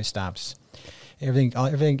 4 or 5 stops.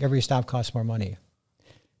 Every stop costs more money.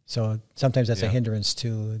 So sometimes that's a hindrance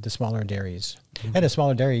to the smaller dairies. Mm-hmm. And a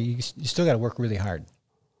smaller dairy, you still got to work really hard.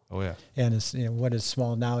 Oh yeah. And it's, what is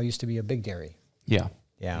small now used to be a big dairy. Yeah.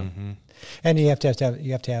 Yeah. Mm-hmm. And you have to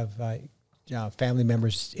have family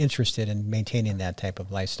members interested in maintaining that type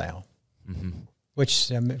of lifestyle. Mm-hmm.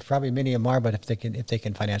 Which probably many of them are, but if they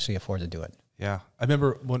can financially afford to do it. Yeah. I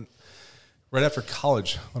remember right after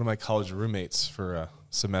college, one of my college roommates for a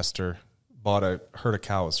semester bought a herd of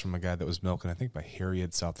cows from a guy that was milking, I think by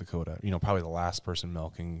Harriet, South Dakota, probably the last person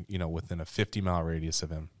milking, within a 50-mile radius of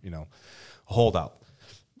him, a holdout.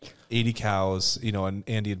 80 cows, and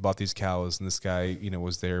Andy had bought these cows, and this guy,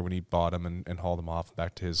 was there when he bought them and hauled them off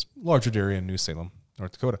back to his larger dairy in New Salem,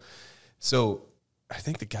 North Dakota. So I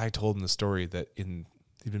think the guy told him the story that in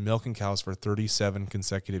He'd been milking cows for 37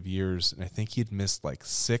 consecutive years, and I think he'd missed like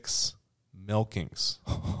 6 milkings.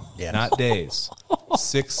 Yeah. Not days.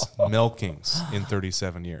 6 milkings in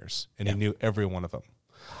 37 years, and he knew every one of them.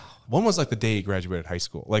 One was like the day he graduated high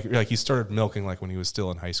school. Like he started milking like when he was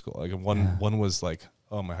still in high school. Like one was like,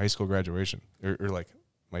 oh, my high school graduation, or like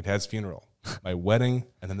my dad's funeral, my wedding,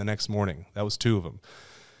 and then the next morning. That was 2 of them.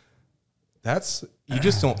 You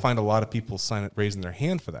just don't find a lot of people raising their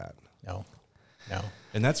hand for that. No.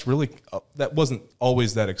 And that's really, that wasn't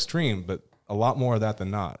always that extreme, but a lot more of that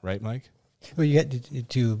than not, right, Mike? Well, you get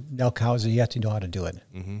to milk cows, you have to know how to do it.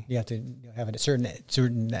 Mm-hmm. You have to have a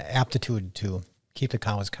certain aptitude to keep the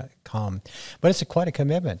cows calm. But it's quite a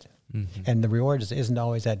commitment, and the reward isn't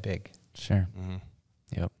always that big. Sure.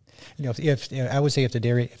 Mm-hmm. Yep. If I would say if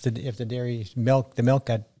the dairy milk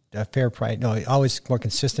got a fair price, always more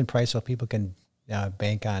consistent price, so people can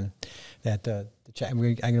bank on that. I'm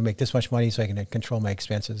going to make this much money, so I can control my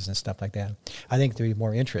expenses and stuff like that. I think there'd be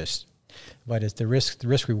more interest, but the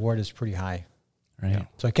risk reward is pretty high. Right. Yeah.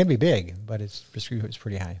 So it can be big, but its risk reward is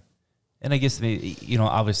pretty high. And I guess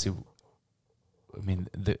obviously, I mean,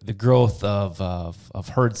 the growth of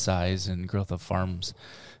herd size and growth of farms,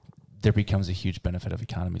 there becomes a huge benefit of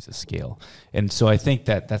economies of scale. And so I think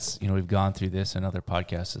that's, we've gone through this in other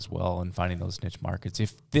podcasts as well, and finding those niche markets.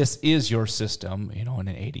 If this is your system, in an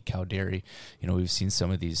 80 cow dairy, we've seen some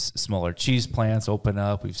of these smaller cheese plants open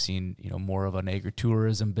up. We've seen, more of an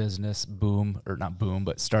agritourism business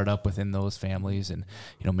start up within those families. And,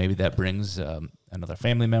 maybe that brings another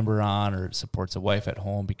family member on, or supports a wife at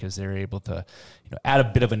home because they're able to, add a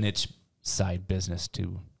bit of a niche side business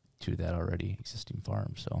to that already existing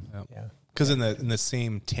farm. So because in the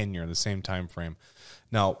same tenure, the same time frame.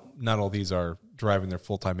 Now, not all these are deriving their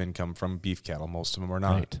full-time income from beef cattle. Most of them are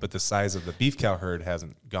not. Right. But the size of the beef cow herd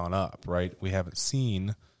hasn't gone up, right? We haven't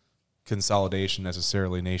seen consolidation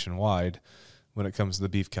necessarily nationwide when it comes to the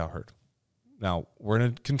beef cow herd. Now, we're in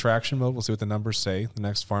a contraction mode. We'll see what the numbers say the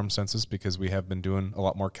next farm census, because we have been doing a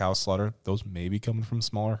lot more cow slaughter. Those may be coming from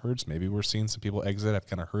smaller herds. Maybe we're seeing some people exit. I've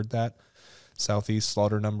kind of heard that. Southeast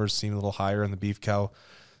slaughter numbers seem a little higher on the beef cow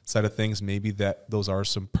side of things. Maybe those are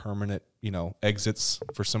some permanent, exits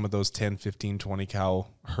for some of those 10, 15, 20 cow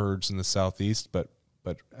herds in the Southeast. But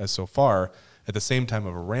as so far, at the same time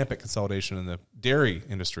of a rampant consolidation in the dairy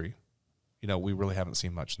industry, we really haven't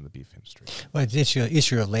seen much in the beef industry. Well, it's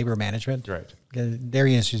issue of labor management. Right. The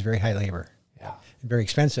dairy industry is very high labor. Yeah. Very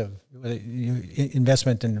expensive.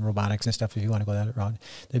 Investment in robotics and stuff, if you want to go that route.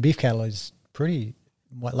 The beef cattle is a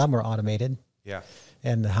lot more automated. Yeah.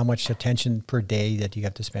 And how much attention per day that you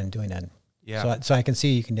have to spend doing that. Yeah. So I can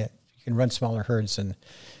see you can run smaller herds and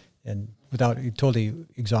without totally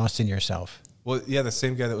exhausting yourself. Well, yeah, the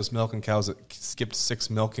same guy that was milking cows that skipped 6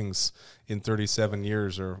 milkings in 37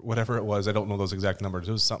 years or whatever it was. I don't know those exact numbers.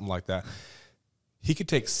 It was something like that. He could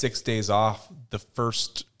take 6 days off the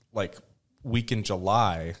first week in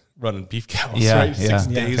July running beef cows. Yeah, right? yeah.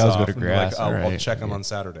 6 days Cows off. go to And grass, I'll right. check them on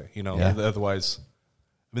Saturday. Yeah. Otherwise,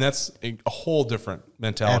 I mean, that's a whole different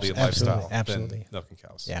mentality and lifestyle than milking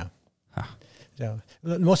cows. Yeah. Huh. So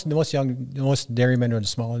the most dairymen or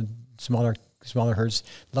the smaller herds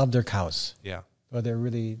love their cows. Yeah. Or they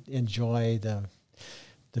really enjoy the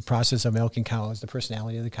process of milking cows, the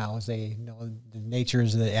personality of the cows. They know the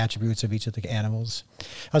natures and the attributes of each of the animals.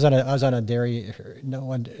 I was on a dairy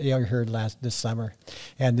herd this summer,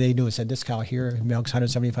 and they said this cow here milks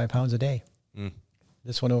 175 pounds a day. Mm.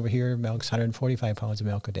 This one over here milks 145 pounds of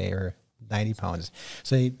milk a day, or 90 pounds.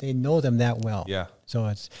 So they know them that well. Yeah. So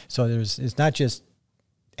it's not just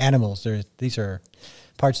animals. These are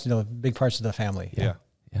parts, big parts of the family. Yeah.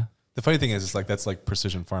 Yeah. The funny thing is, that's like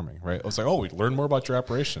precision farming, right? It's like, we learn more about your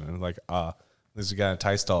operation, and there's a guy in a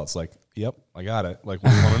tie stall. It's like, yep, I got it. Like,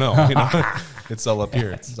 what do you want to know? It's all up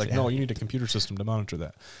here. It's like, no, you need a computer system to monitor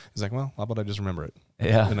that. He's like, well, how about I just remember it?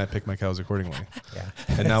 Yeah. And I pick my cows accordingly. Yeah.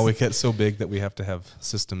 And now we get so big that we have to have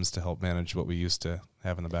systems to help manage what we used to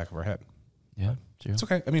have in the back of our head. Yeah. True. It's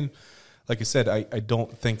okay. I mean, like I said, I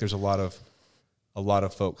don't think there's a lot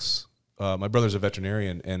of folks. My brother's a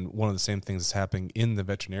veterinarian, and one of the same things that's happening in the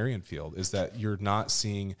veterinarian field is that you're not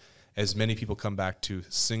seeing as many people come back to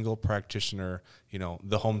single practitioner,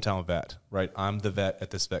 the hometown vet, right? I'm the vet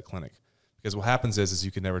at this vet clinic. Because what happens is you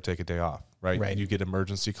can never take a day off, right? Right. You get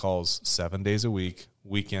emergency calls 7 days a week,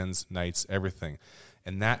 weekends, nights, everything.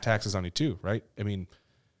 And that taxes on you too, right? I mean,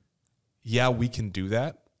 yeah, we can do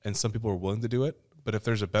that, and some people are willing to do it. But if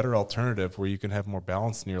there's a better alternative where you can have more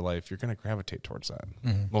balance in your life, you're going to gravitate towards that.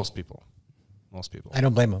 Mm-hmm. Most people. I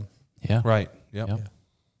don't blame them. Yeah. Right. Yep.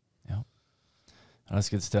 Yeah. That's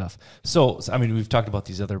good stuff. So, I mean, we've talked about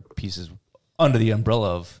these other pieces under the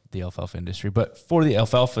umbrella of the alfalfa industry. But for the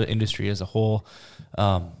alfalfa industry as a whole,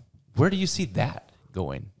 where do you see that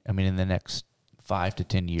going? I mean, in the next 5 to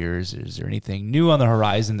 10 years, is there anything new on the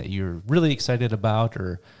horizon that you're really excited about,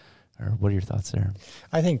 or what are your thoughts there?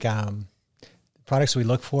 I think products we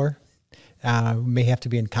look for may have to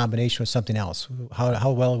be in combination with something else.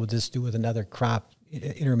 How well would this do with another crop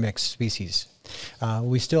intermixed species?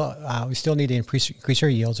 We still need to increase our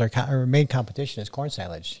yields. Our main competition is corn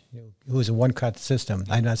silage, who's a one-cut system.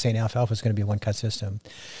 I'm not saying alfalfa is going to be a one-cut system,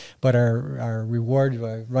 but our reward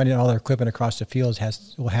running all our equipment across the fields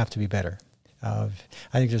will have to be better. I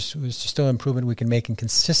think there's still improvement we can make in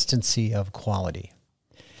consistency of quality.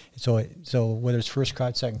 So whether it's first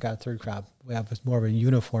crop, second crop, third crop, we have more of a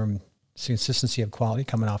uniform consistency of quality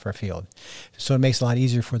coming off our field. So it makes it a lot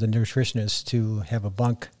easier for the nutritionists to have a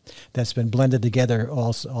bunk that's been blended together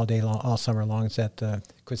all day long, all summer long, so that the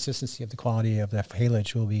consistency of the quality of the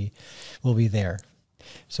haylage will be there.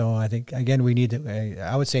 So I think, again, we need to,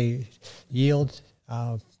 I would say yield,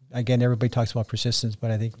 again, everybody talks about persistence,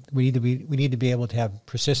 but I think we need to be able to have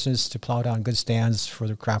persistence to plow down good stands for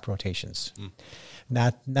the crop rotations.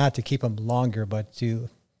 Not to keep them longer, but to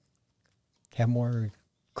have more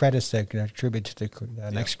credits that can attribute to the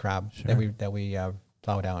next crop that we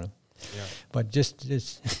plow down. Yeah. But just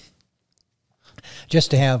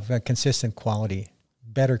to have a consistent quality,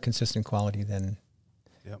 better consistent quality than.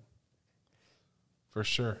 Yep. For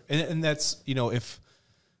sure, and that's if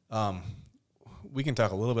we can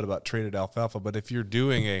talk a little bit about traded alfalfa, but if you're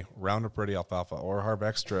doing a Roundup Ready alfalfa or Harb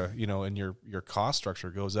Extra, and your cost structure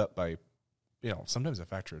goes up by, sometimes a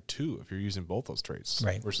factor of 2 if you're using both those traits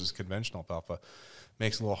versus conventional alfalfa.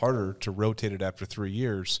 Makes it a little harder to rotate it after 3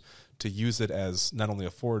 years to use it as not only a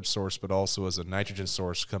forage source but also as a nitrogen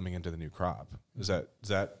source coming into the new crop. Does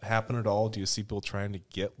that happen at all? Do you see people trying to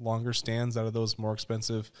get longer stands out of those more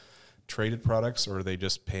expensive traded products, or are they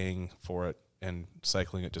just paying for it and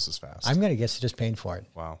cycling it just as fast? I'm going to guess just paying for it.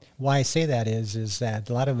 Wow. Why I say that is that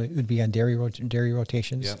a lot of it would be on dairy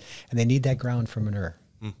rotations, and they need that ground for manure.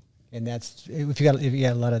 And that's if you got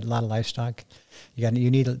a lot of livestock, you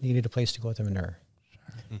need a place to go with the manure.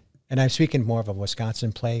 And I'm speaking more of a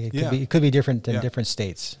Wisconsin play. It could be different in different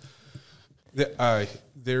states.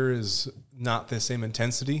 There is not the same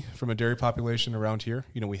intensity from a dairy population around here.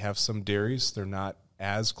 We have some dairies; they're not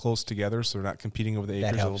as close together, so they're not competing over the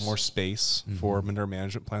acres. A little more space for manure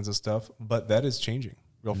management plans and stuff. But that is changing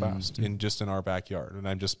real fast in our backyard. And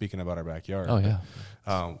I'm just speaking about our backyard. Oh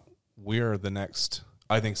yeah, we are the next.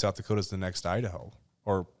 I think South Dakota is the next Idaho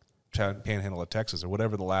or Panhandle of Texas, or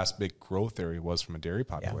whatever the last big growth area was from a dairy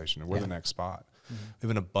population, and we're the next spot. We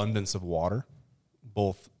have an abundance of water,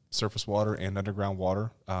 both surface water and underground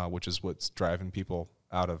water, which is what's driving people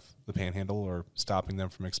out of the Panhandle or stopping them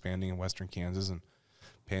from expanding in western Kansas and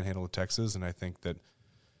Panhandle of Texas. And I think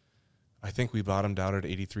we bottomed out at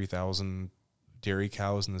 83,000 dairy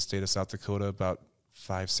cows in the state of South Dakota about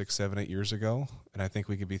 5, 6, 7, 8 years ago, and I think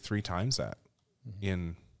we could be 3 times that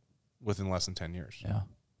within less than 10 years. Yeah.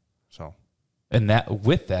 So, and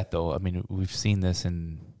with that though, I mean, we've seen this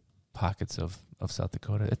in pockets of South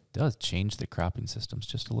Dakota. It does change the cropping systems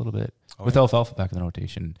just a little bit with alfalfa back in the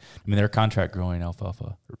rotation. I mean, they're contract growing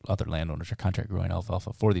alfalfa, or other landowners are contract growing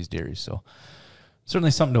alfalfa for these dairies. So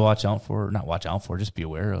certainly something to watch out for, not watch out for, just be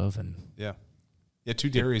aware of. And 2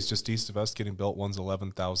 dairies just east of us getting built. One's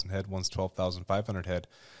 11,000 head, one's 12,500 head.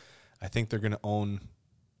 I think they're going to own,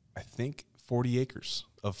 40 acres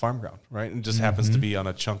of farm ground, right? And it just happens to be on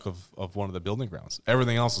a chunk of one of the building grounds.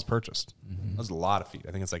 Everything else is purchased. That's a lot of feed.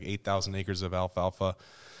 I think it's like 8,000 acres of alfalfa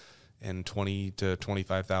and 20 to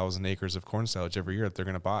 25,000 acres of corn silage every year that they're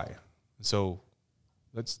going to buy. So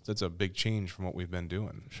that's a big change from what we've been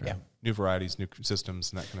doing. Sure. Yeah. New varieties, new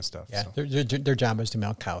systems, and that kind of stuff. Yeah, so. their job is to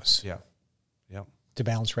milk cows. Yeah. To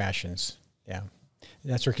balance rations. Yeah.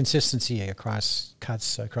 That's where consistency across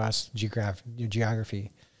cuts, across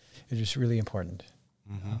geography. It's just really important.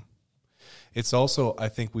 It's also, I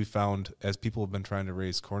think we found, as people have been trying to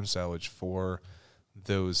raise corn silage for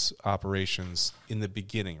those operations in the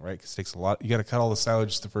beginning, right? Because it takes a lot. You got to cut all the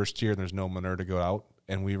silage the first year, and there's no manure to go out.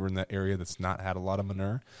 And we were in that area that's not had a lot of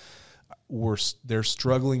manure. They're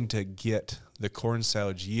struggling to get the corn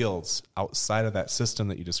silage yields outside of that system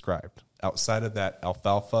that you described, outside of that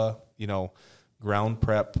alfalfa, ground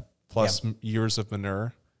prep plus years of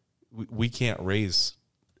manure. We can't raise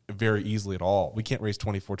very easily at all. We can't raise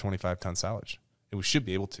 24, 25-ton silage, and we should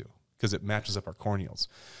be able to because it matches up our corn yields.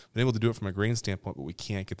 We're able to do it from a grain standpoint, but we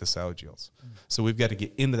can't get the silage yields. So we've got to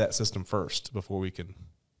get into that system first before we can,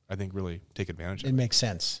 I think, really take advantage of it. It makes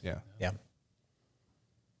sense. Yeah. Yeah.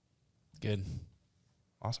 Good.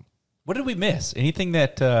 Awesome. What did we miss? Anything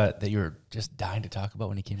that that you were just dying to talk about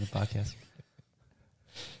when you came to the podcast?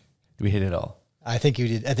 Did we hit it all? I think you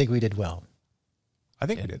did. I think we did well. I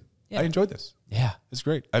think we did. Yeah. I enjoyed this. Yeah. It's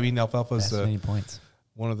great. I mean, alfalfa is Many points.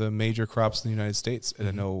 one of the major crops in the United States. And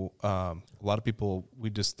I know a lot of people,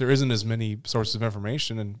 there isn't as many sources of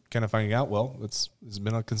information and kind of finding out, well, there's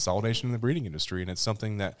been a consolidation in the breeding industry. And it's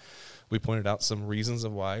something that we pointed out some reasons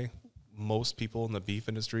of why most people in the beef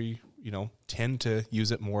industry, tend to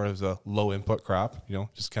use it more as a low input crop,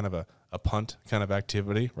 just kind of a punt kind of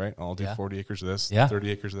activity, right? I'll do 40 acres of this, 30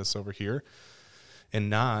 acres of this over here, and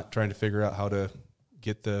not trying to figure out how to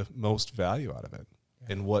get the most value out of it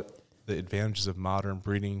and what the advantages of modern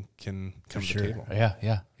breeding can come to the table.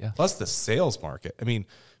 Yeah. Plus the sales market. I mean,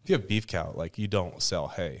 if you have beef cow, like you don't sell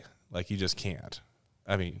hay, like you just can't.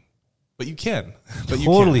 I mean, but you can. But you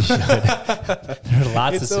totally should. There are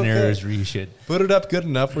lots of scenarios where you should put it up good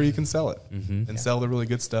enough where you can sell it and sell the really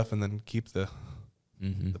good stuff, and then keep the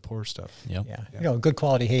poor stuff. Yep. Yeah. Good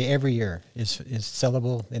quality hay every year is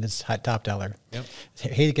sellable and it's top dollar. Yep.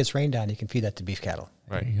 Hay that gets rained on, you can feed that to beef cattle.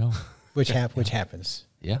 Right. There you go. Which happens.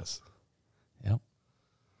 Yes. Yep.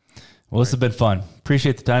 Well, this has been fun.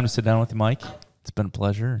 Appreciate the time to sit down with you, Mike. It's been a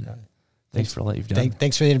pleasure. Thanks for all that you've done.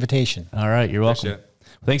 Thanks for the invitation. All right. You're welcome.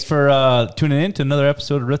 Thanks for tuning in to another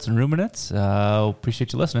episode of Roots and Ruminants.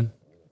 Appreciate you listening.